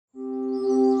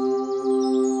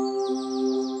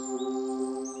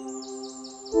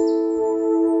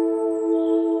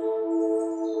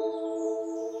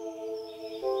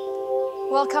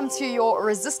welcome to your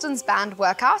resistance band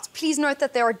workout. Please note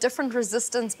that there are different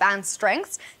resistance band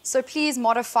strengths, so please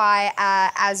modify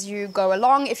as you go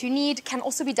along. If you need, can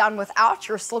also be done without.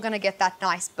 You're still going to get that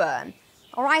nice burn.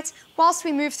 All right, whilst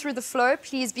we move through the flow,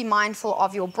 please be mindful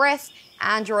of your breath,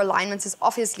 and your alignment is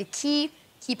obviously key,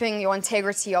 keeping your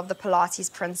integrity of the Pilates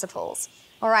principles.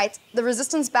 All right, the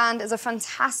resistance band is a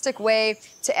fantastic way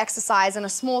to exercise in a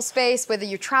small space, whether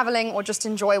you're traveling or just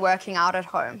enjoy working out at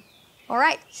home. All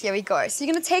right, here we go. So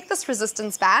you're gonna take this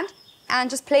resistance band and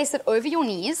just place it over your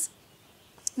knees,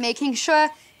 making sure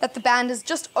that the band is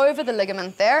just over the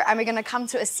ligament there, and we're gonna come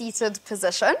to a seated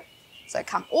position. So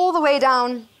come all the way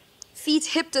down, feet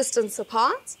hip distance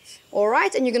apart. All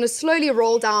right, and you're gonna slowly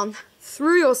roll down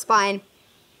through your spine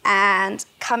and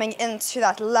coming into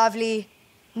that lovely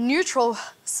neutral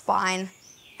spine,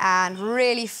 and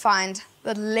really find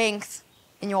the length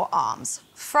in your arms.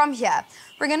 From here,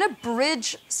 we're gonna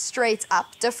bridge straight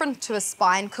up, different to a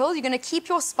spine curl. You're gonna keep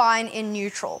your spine in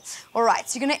neutral. All right,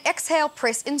 so you're gonna exhale,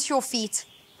 press into your feet,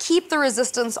 keep the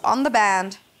resistance on the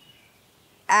band,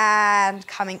 and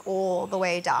coming all the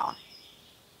way down.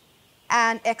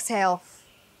 And exhale.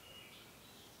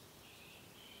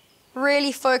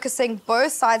 Really focusing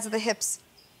both sides of the hips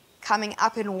coming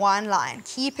up in one line,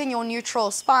 keeping your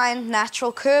neutral spine,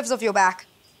 natural curves of your back.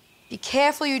 Be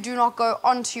careful you do not go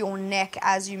onto your neck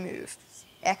as you move.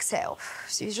 Exhale.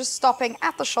 So you're just stopping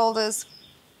at the shoulders.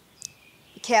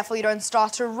 Be careful you don't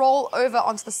start to roll over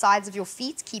onto the sides of your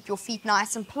feet. Keep your feet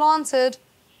nice and planted.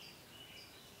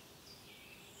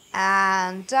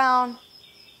 And down.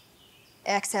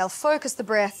 Exhale, focus the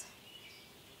breath.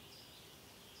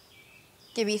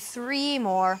 Give me 3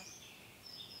 more.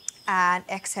 And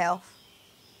exhale.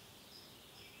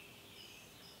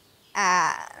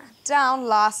 And down.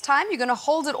 Last time. You're going to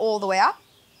hold it all the way up.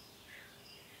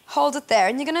 Hold it there.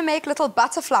 And you're going to make little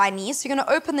butterfly knees. So you're going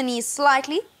to open the knees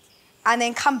slightly and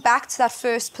then come back to that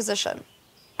first position.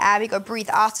 And we go. Breathe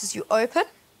out as you open.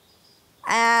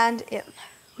 And in.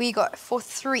 We go for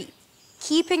 3.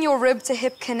 Keeping your rib to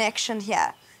hip connection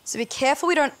here. So be careful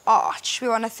we don't arch. We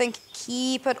want to think,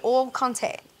 keep it all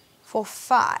contained. For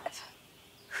 5.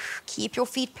 Keep your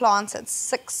feet planted.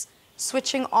 6.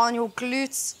 Switching on your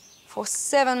glutes. For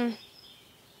 7.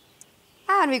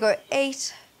 And we go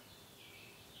 8.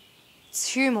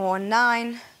 2 more,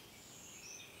 9.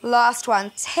 Last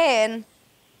one, 10.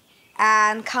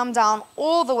 And come down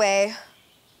all the way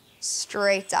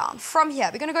straight down. From here,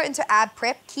 we're going to go into ab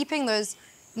prep, keeping those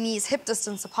knees hip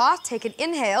distance apart. Take an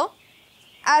inhale.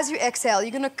 As you exhale,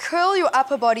 you're going to curl your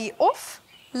upper body off,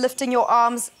 lifting your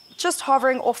arms, just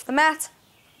hovering off the mat.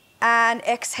 And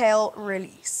exhale,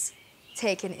 release.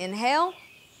 Take an inhale.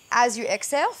 As you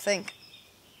exhale, think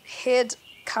head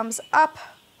comes up,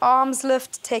 arms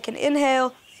lift. Take an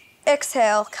inhale.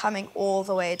 Exhale, coming all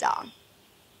the way down.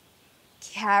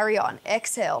 Carry on.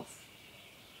 Exhale.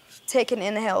 Take an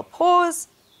inhale, pause.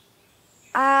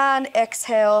 And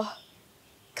exhale,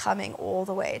 coming all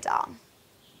the way down.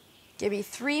 Give me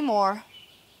 3 more.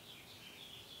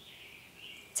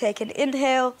 Take an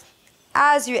inhale.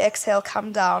 As you exhale,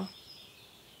 come down.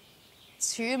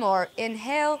 2 more.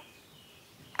 Inhale.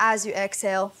 As you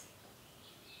exhale.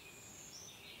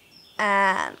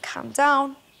 And come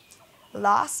down.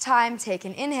 Last time, take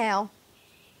an inhale.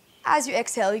 As you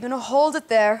exhale, you're going to hold it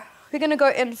there. We're going to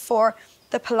go in for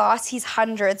the Pilates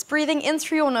hundreds. Breathing in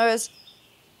through your nose.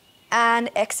 And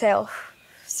exhale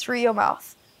through your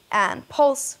mouth. And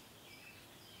pulse.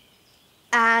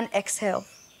 And exhale.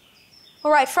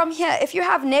 All right, from here, if you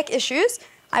have neck issues,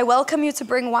 I welcome you to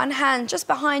bring one hand just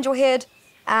behind your head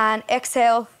and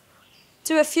exhale.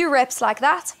 Do a few reps like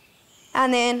that,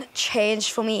 and then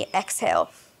change for me, exhale.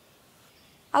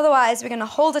 Otherwise, we're going to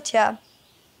hold it here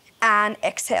and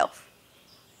exhale.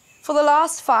 For the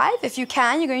last 5, if you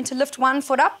can, you're going to lift one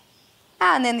foot up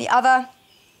and then the other.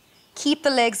 Keep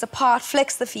the legs apart,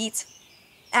 flex the feet,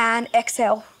 and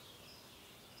exhale.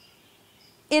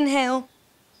 Inhale.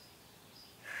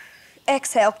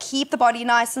 Exhale, keep the body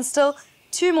nice and still.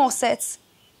 2 more sets.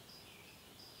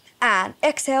 And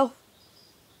exhale.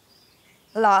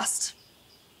 Last.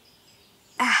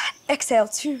 And exhale,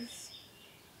 2.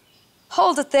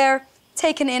 Hold it there.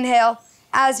 Take an inhale.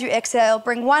 As you exhale,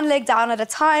 bring one leg down at a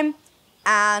time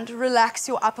and relax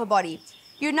your upper body.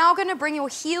 You're now going to bring your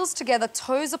heels together,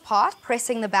 toes apart,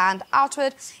 pressing the band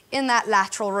outward in that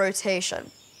lateral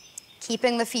rotation.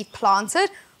 Keeping the feet planted,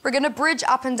 we're going to bridge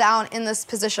up and down in this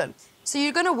position. So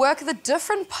you're going to work the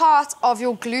different part of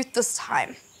your glute this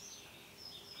time.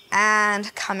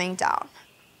 And coming down,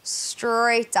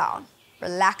 straight down.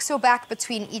 Relax your back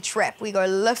between each rep. We go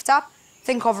lift up,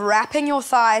 think of wrapping your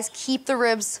thighs, keep the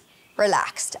ribs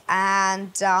relaxed,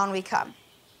 and down we come.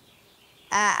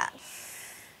 And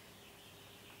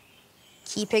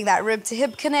keeping that rib to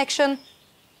hip connection.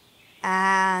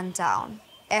 And down.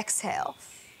 Exhale.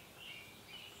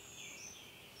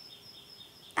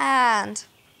 And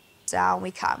down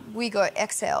we come. We go.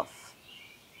 Exhale.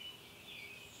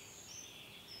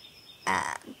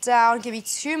 And down. Give me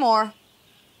 2 more.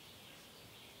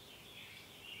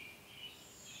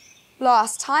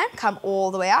 Last time. Come all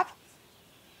the way up.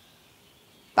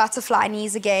 Butterfly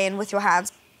knees again with your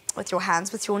hands, with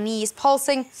your knees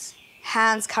pulsing.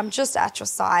 Hands come just at your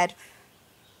side.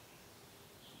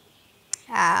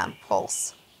 And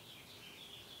pulse.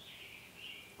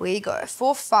 We go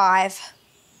for 5,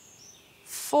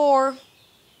 4,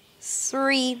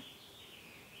 3,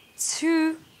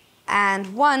 2,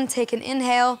 and 1. Take an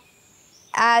inhale.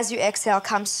 As you exhale,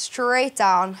 come straight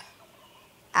down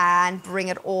and bring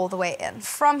it all the way in.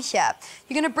 From here,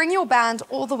 you're going to bring your band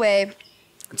all the way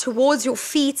towards your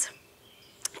feet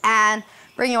and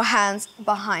bring your hands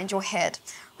behind your head.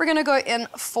 We're going to go in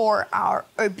for our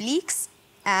obliques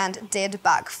and dead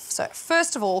bug. So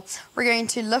first of all, we're going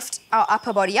to lift our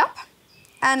upper body up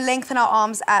and lengthen our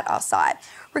arms at our side.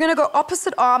 We're going to go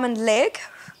opposite arm and leg,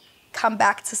 come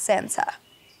back to center,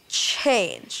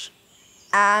 change,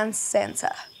 and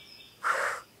center.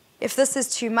 If this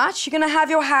is too much, you're going to have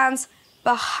your hands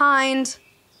behind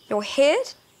your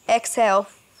head. Exhale.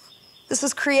 This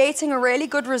is creating a really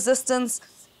good resistance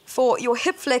for your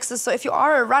hip flexors. So if you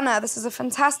are a runner, this is a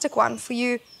fantastic one for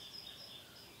you.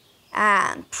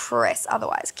 And press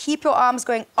otherwise. Keep your arms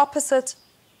going opposite.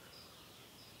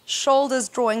 Shoulders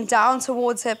drawing down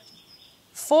towards hip.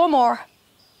 4 more.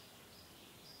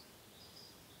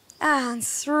 And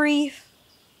 3,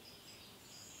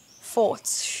 4,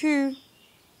 2,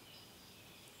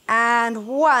 and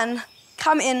 1.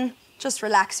 Come in. Just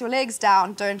relax your legs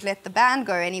down. Don't let the band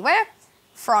go anywhere.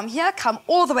 From here, come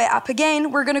all the way up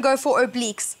again. We're going to go for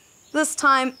obliques. This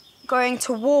time, going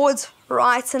towards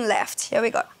right and left. Here we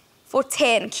go. For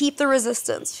 10, keep the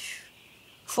resistance.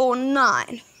 For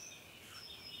 9.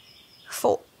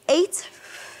 For 8.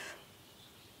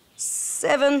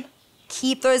 7,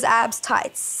 keep those abs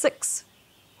tight. 6.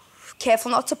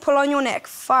 Careful not to pull on your neck.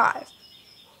 5.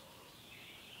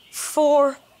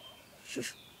 4.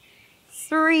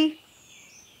 3.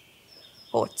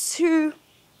 Or 2.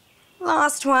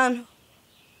 Last one.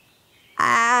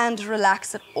 And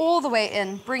relax it all the way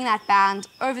in. Bring that band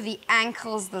over the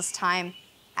ankles this time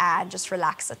and just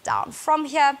relax it down. From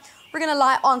here, we're going to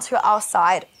lie onto our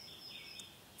side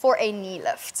for a knee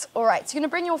lift. All right, so you're going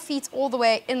to bring your feet all the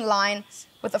way in line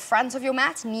with the front of your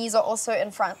mat. Knees are also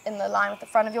in the line with the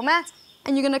front of your mat.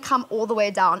 And you're going to come all the way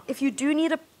down. If you do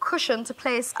need a cushion to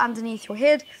place underneath your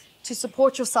head to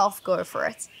support yourself, go for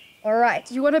it. All right,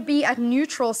 you want to be at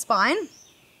neutral spine.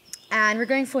 And we're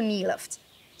going for knee lift.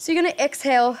 So you're going to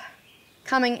exhale,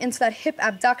 coming into that hip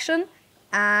abduction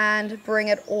and bring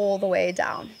it all the way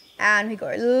down. And we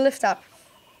go, lift up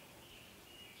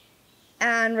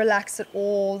and relax it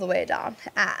all the way down.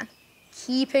 And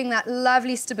keeping that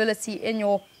lovely stability in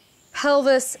your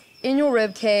pelvis, in your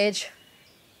rib cage.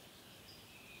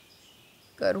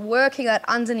 Good, working that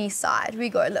underneath side. We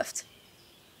go, lift.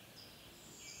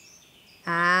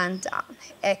 And down,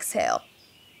 exhale.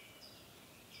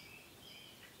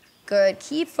 Good,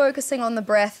 keep focusing on the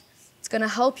breath. It's going to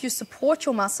help you support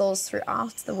your muscles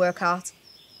throughout the workout.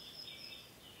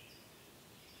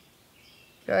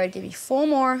 Good, give me 4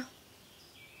 more.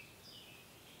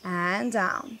 And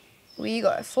down. We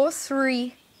go for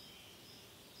 3.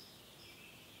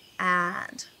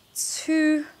 And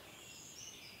 2.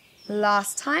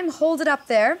 Last time, hold it up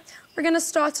there. We're going to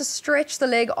start to stretch the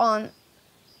leg on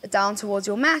down towards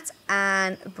your mat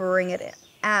and bring it in.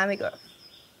 And we go.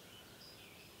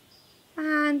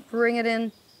 And bring it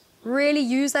in. Really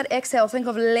use that exhale. Think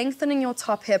of lengthening your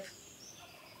top hip.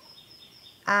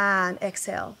 And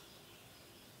exhale.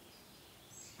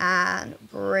 And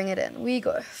bring it in. We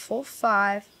go for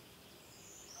 5.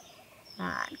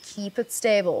 And keep it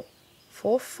stable.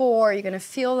 For 4, you're going to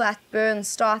feel that burn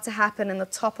start to happen in the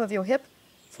top of your hip.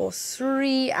 For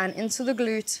 3, and into the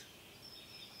glute.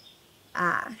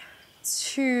 And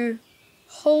 2.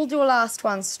 Hold your last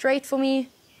one straight for me.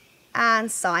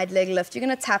 And side leg lift. You're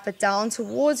going to tap it down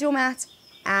towards your mat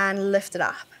and lift it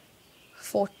up.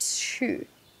 For 2.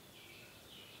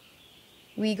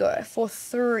 We go for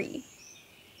 3.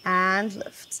 And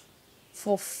lift.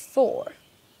 For 4.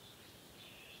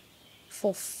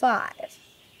 For 5.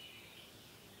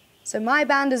 So my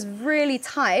band is really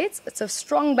tight. It's a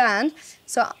strong band.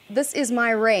 So this is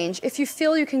my range. If you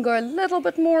feel you can go a little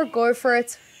bit more, go for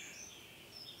it.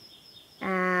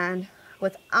 And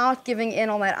without giving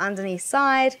in on that underneath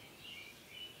side.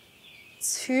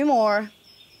 2 more.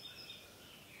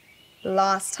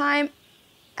 Last time.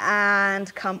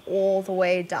 And come all the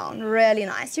way down. Really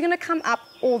nice. You're going to come up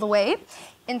all the way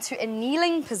into a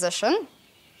kneeling position,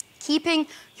 keeping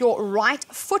your right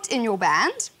foot in your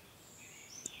band.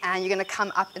 And you're going to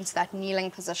come up into that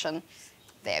kneeling position.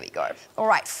 There we go. All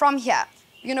right, from here,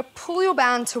 you're going to pull your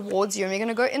band towards you, and you're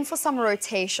going to go in for some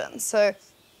rotation. So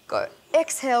go,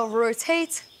 exhale,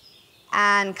 rotate,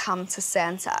 and come to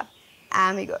center.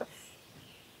 And we go.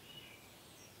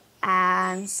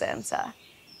 And center.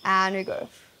 And we go.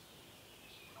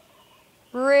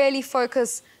 Really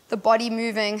focus the body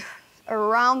moving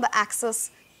around the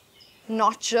axis,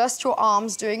 not just your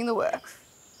arms doing the work.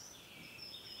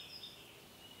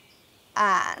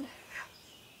 And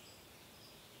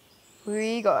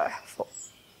we go. 4.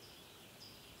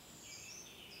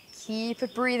 Keep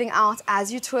it breathing out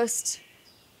as you twist.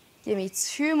 Give me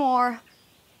 2 more.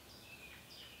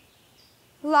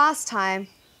 Last time.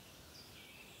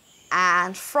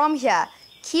 And from here,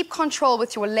 keep control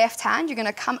with your left hand. You're going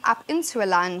to come up into a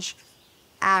lunge.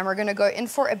 And we're going to go in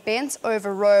for a bent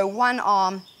over row. One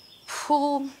arm,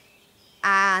 pull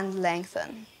and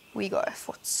lengthen. We go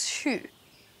for 2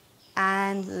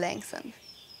 and lengthen.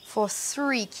 For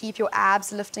 3, keep your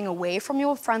abs lifting away from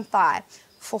your front thigh.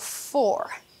 For 4,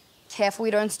 careful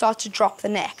we don't start to drop the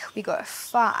neck. We go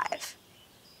 5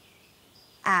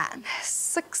 and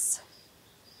 6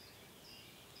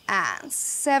 and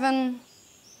 7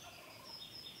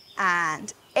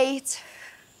 and 8,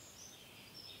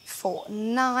 for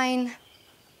 9,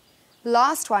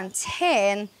 last one,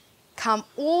 10. Come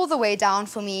all the way down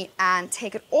for me and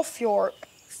take it off your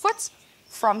foot.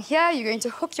 From here, you're going to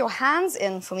hook your hands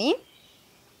in for me,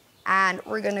 and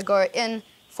we're going to go in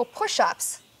for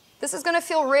push-ups. This is going to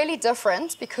feel really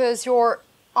different because your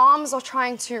arms are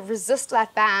trying to resist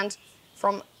that band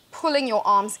from pulling your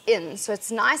arms in. So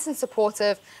it's nice and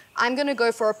supportive. I'm going to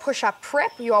go for a push-up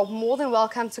prep. You are more than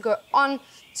welcome to go on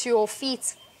to your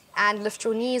feet and lift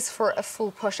your knees for a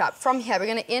full push-up. From here, we're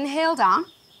going to inhale down,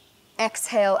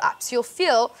 exhale up. So you'll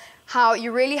feel how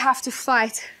you really have to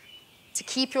fight to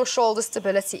keep your shoulder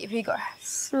stability. Here we go.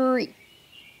 3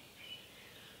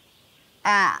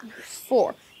 and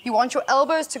 4. You want your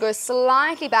elbows to go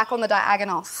slightly back on the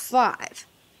diagonal. 5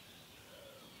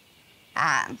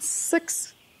 and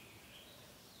 6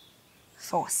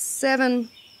 for 7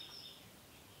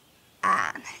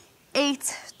 and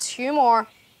 8. 2 more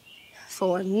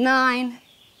for 9.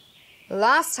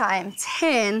 Last time,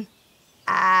 10.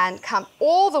 And come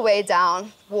all the way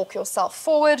down. Walk yourself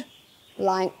forward,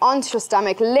 lying onto your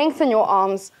stomach. Lengthen your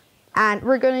arms. And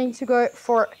we're going to go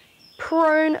for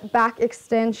prone back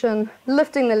extension,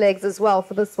 lifting the legs as well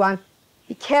for this one.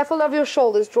 Be careful of your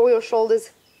shoulders. Draw your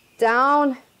shoulders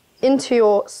down into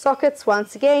your sockets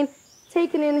once again.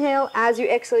 Take an inhale. As you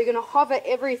exhale, you're going to hover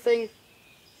everything.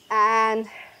 And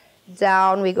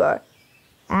down we go.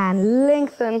 And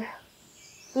lengthen,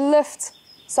 lift.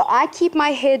 So I keep my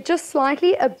head just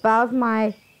slightly above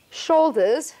my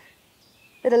shoulders.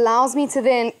 It allows me to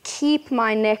then keep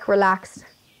my neck relaxed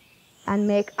and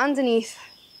make underneath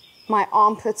my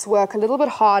armpits work a little bit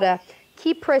harder.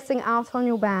 Keep pressing out on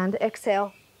your band.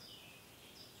 Exhale.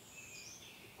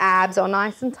 Abs are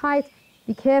nice and tight.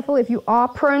 Be careful if you are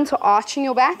prone to arching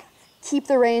your back. Keep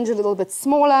the range a little bit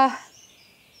smaller.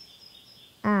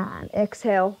 And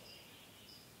exhale.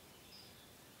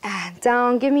 And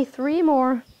down. Give me 3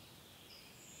 more.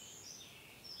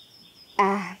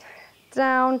 And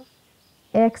down.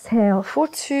 Exhale for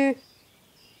 2.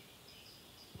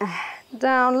 And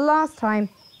down. Last time.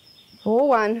 For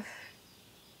 1.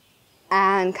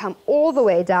 And come all the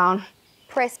way down.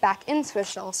 Press back into a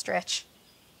shell stretch.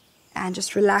 And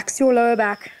just relax your lower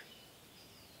back.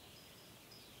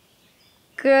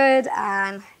 Good.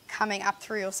 And coming up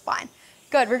through your spine.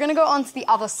 Good. We're going to go on to the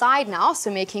other side now.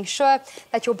 So making sure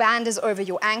that your band is over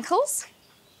your ankles.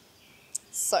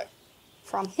 So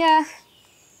from here,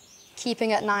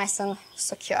 keeping it nice and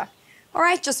secure. All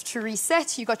right, just to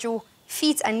reset, you got your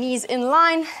feet and knees in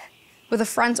line with the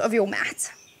front of your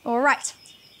mat. All right,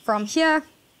 from here,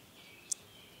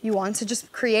 you want to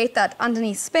just create that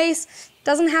underneath space.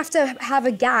 Doesn't have to have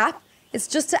a gap. It's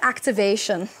just an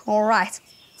activation. All right,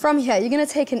 from here, you're going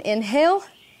to take an inhale.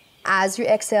 As you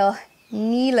exhale,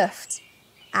 knee lift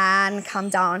and come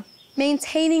down.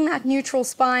 Maintaining that neutral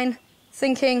spine,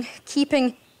 thinking,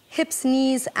 keeping hips,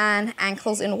 knees, and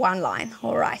ankles in one line.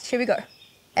 All right, here we go.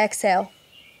 Exhale.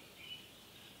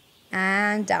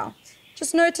 And down.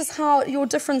 Just notice how your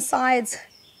different sides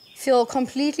feel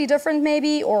completely different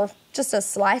maybe, or just a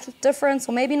slight difference,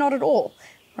 or maybe not at all.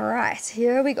 All right,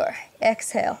 here we go.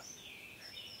 Exhale.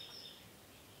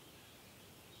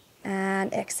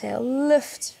 And exhale,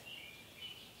 lift.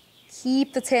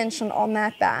 Keep the tension on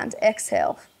that band.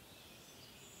 Exhale.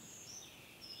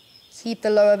 Keep the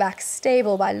lower back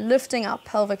stable by lifting up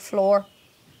pelvic floor.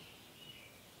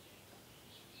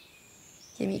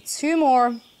 Give me 2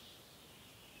 more.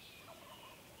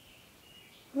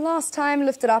 Last time,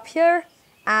 lift it up here.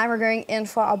 And we're going in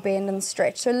for our bend and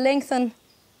stretch. So lengthen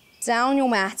down your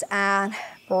mat and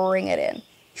bring it in.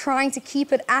 Trying to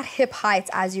keep it at hip height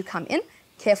as you come in.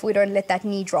 Careful we don't let that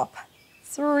knee drop.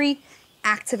 3,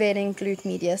 activating glute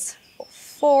medius.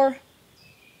 4,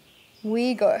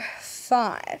 we go.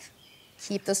 5,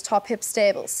 keep this top hip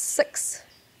stable. 6,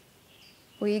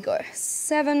 we go.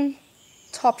 7,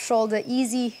 top shoulder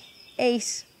easy.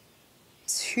 8,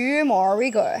 2 more,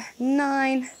 we go.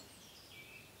 9,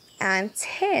 and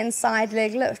 10, side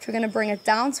leg lift. We're going to bring it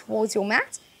down towards your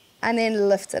mat and then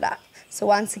lift it up. So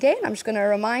once again, I'm just going to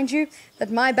remind you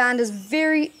that my band is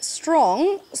very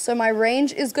strong, so my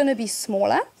range is going to be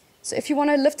smaller. So if you want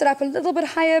to lift it up a little bit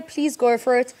higher, please go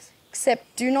for it,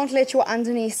 except do not let your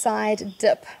underneath side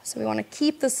dip. So we want to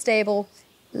keep this stable,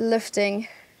 lifting.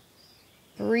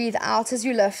 Breathe out as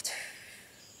you lift.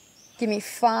 Give me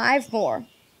 5 more.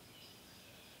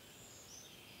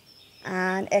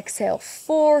 And exhale,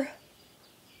 4,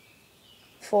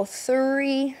 for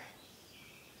 3,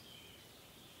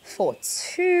 for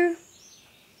 2,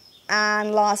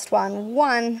 and last one,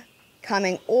 1,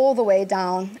 coming all the way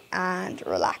down and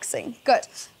relaxing. Good.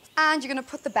 And you're going to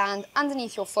put the band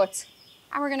underneath your foot,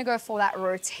 and we're going to go for that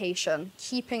rotation,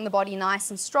 keeping the body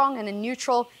nice and strong and in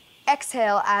neutral.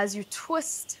 Exhale as you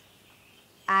twist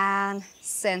and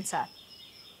center.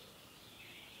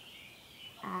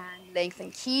 And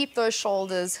lengthen. Keep those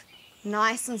shoulders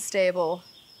nice and stable.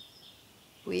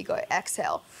 We go.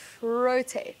 Exhale.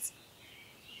 Rotate.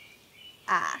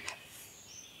 And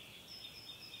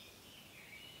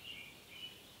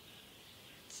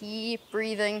keep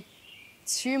breathing.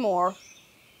 2 more.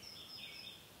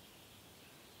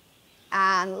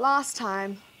 And last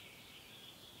time.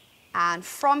 And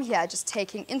from here, just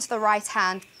taking into the right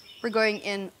hand, we're going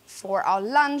in for our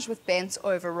lunge with bent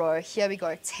over row. Here we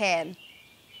go. 10.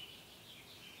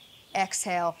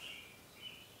 Exhale.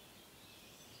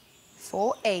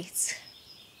 For 8.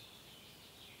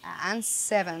 And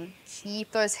 7.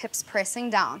 Keep those hips pressing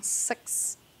down.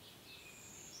 6.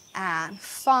 And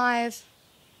 5.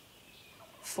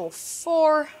 For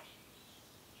 4.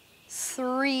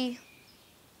 3.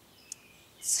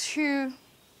 2.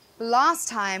 Last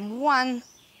time. 1.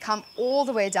 Come all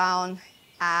the way down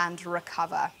and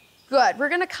recover. Good. We're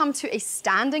going to come to a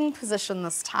standing position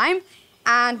this time.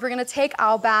 And we're going to take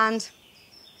our band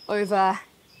over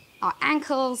our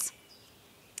ankles.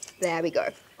 There we go.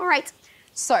 All right.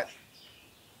 So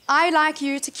I like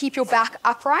you to keep your back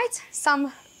upright.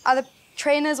 Some other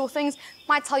trainers or things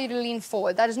might tell you to lean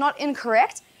forward. That is not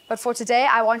incorrect. But for today,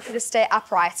 I want you to stay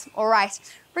upright. All right.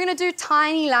 We're going to do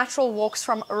tiny lateral walks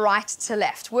from right to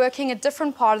left, working a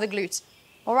different part of the glute.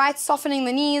 All right. Softening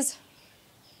the knees.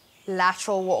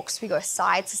 Lateral walks. We go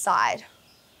side to side.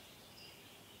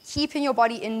 Keeping your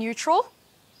body in neutral.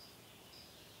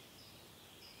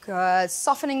 Good.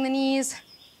 Softening the knees.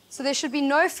 So there should be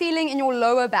no feeling in your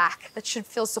lower back. That should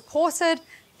feel supported.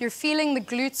 You're feeling the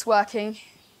glutes working.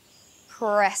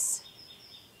 Press.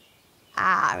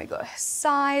 And we go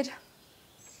side.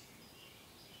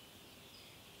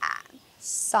 And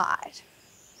side.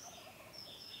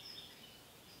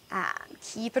 And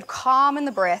keep it calm in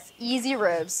the breath. Easy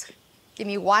ribs. Give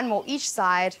me 1 more each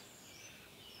side.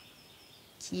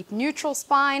 Keep neutral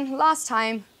spine. Last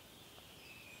time.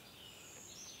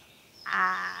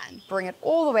 And bring it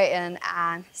all the way in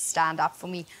and stand up for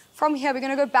me. From here, we're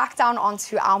going to go back down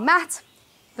onto our mat.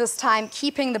 This time,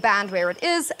 keeping the band where it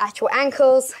is at your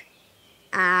ankles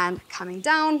and coming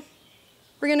down.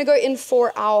 We're going to go in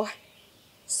for our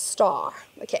star.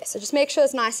 Okay, so just make sure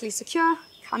it's nicely secure.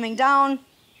 Coming down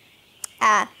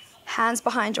and hands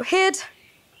behind your head.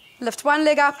 Lift one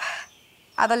leg up,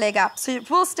 other leg up. So it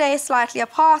will stay slightly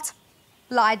apart.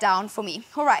 Lie down for me.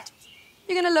 All right,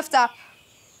 you're going to lift up.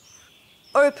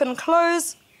 Open,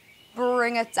 close,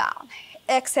 bring it down.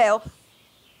 Exhale,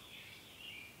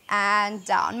 and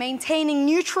down. Maintaining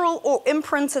neutral or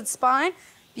imprinted spine.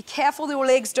 Be careful your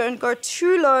legs don't go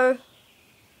too low.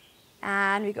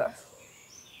 And we go.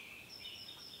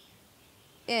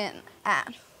 In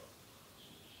and.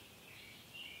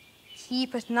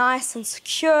 Keep it nice and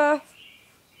secure.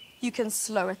 You can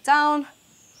slow it down.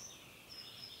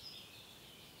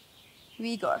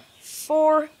 We go.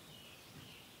 4.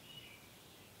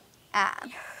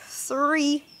 And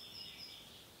 3,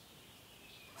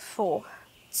 4,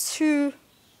 2,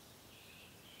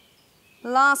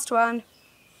 last one,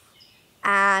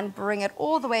 and bring it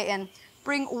all the way in.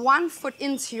 Bring one foot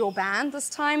into your band this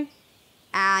time,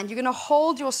 and you're gonna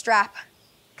hold your strap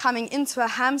coming into a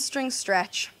hamstring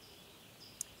stretch.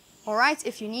 All right,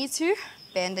 if you need to,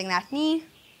 bending that knee,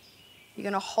 you're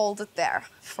gonna hold it there.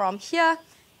 From here,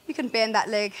 you can bend that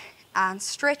leg and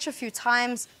stretch a few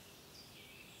times.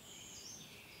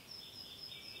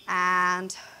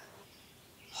 And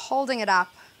holding it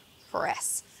up for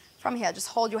S. From here, just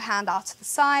hold your hand out to the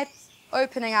side,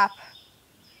 opening up,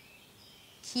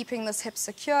 keeping this hip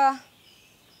secure,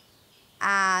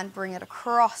 and bring it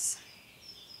across.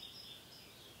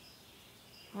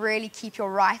 Really keep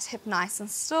your right hip nice and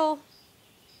still.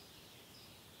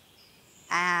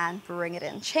 And bring it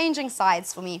in. Changing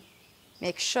sides for me.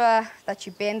 Make sure that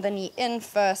you bend the knee in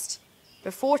first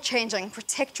before changing.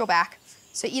 Protect your back.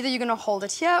 So either you're gonna hold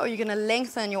it here or you're gonna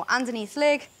lengthen your underneath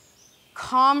leg.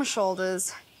 Calm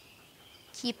shoulders.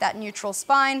 Keep that neutral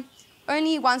spine.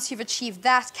 Only once you've achieved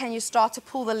that can you start to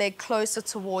pull the leg closer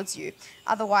towards you.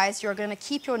 Otherwise, you're gonna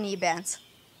keep your knee bent.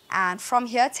 And from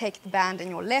here, take the band in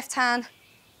your left hand,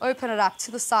 open it up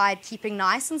to the side, keeping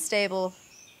nice and stable.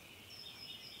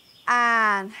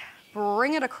 And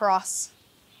bring it across.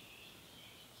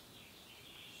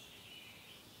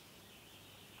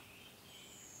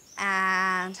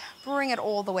 And bring it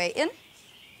all the way in.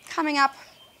 Coming up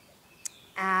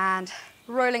and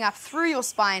rolling up through your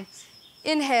spine.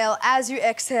 Inhale as you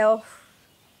exhale.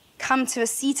 Come to a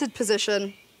seated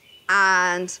position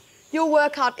and your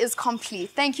workout is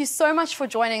complete. Thank you so much for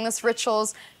joining this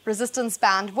Rituals resistance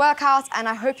band workout, and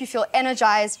I hope you feel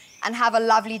energized and have a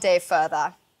lovely day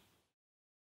further.